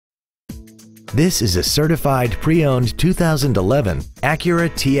This is a certified pre-owned 2011 Acura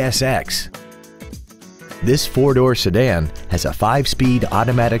TSX. This four-door sedan has a 5-speed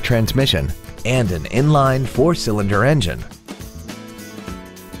automatic transmission and an inline 4-cylinder engine.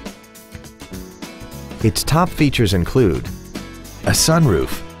 Its top features include a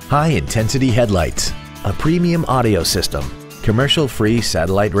sunroof, high-intensity headlights, a premium audio system, commercial-free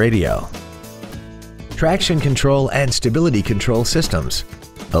satellite radio, traction control and stability control systems,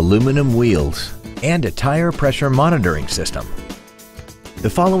 aluminum wheels, and a tire pressure monitoring system. The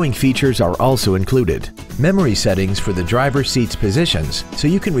following features are also included: memory settings for the driver's seat's positions so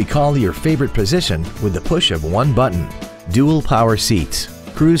you can recall your favorite position with the push of one button, dual power seats,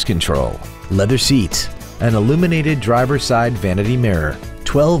 cruise control, leather seats, an illuminated driver's side vanity mirror,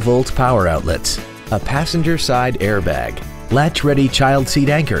 12-volt power outlets, a passenger side airbag, latch-ready child seat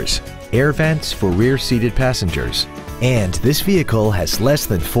anchors, air vents for rear-seated passengers, and this vehicle has less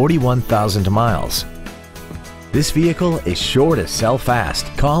than 41,000 miles. This vehicle is sure to sell fast.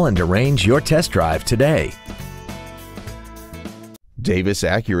 Call and arrange your test drive today. Davis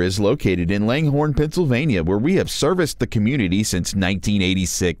Acura is located in Langhorne, Pennsylvania, where we have serviced the community since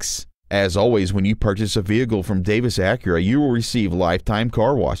 1986. As always, when you purchase a vehicle from Davis Acura, you will receive lifetime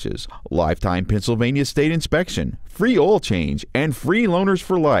car washes, lifetime Pennsylvania state inspection, free oil change, and free loaners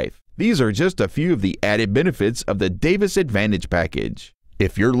for life. These are just a few of the added benefits of the Davis Advantage Package.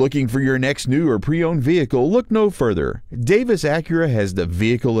 If you're looking for your next new or pre-owned vehicle, look no further. Davis Acura has the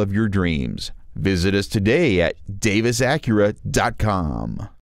vehicle of your dreams. Visit us today at davisacura.com.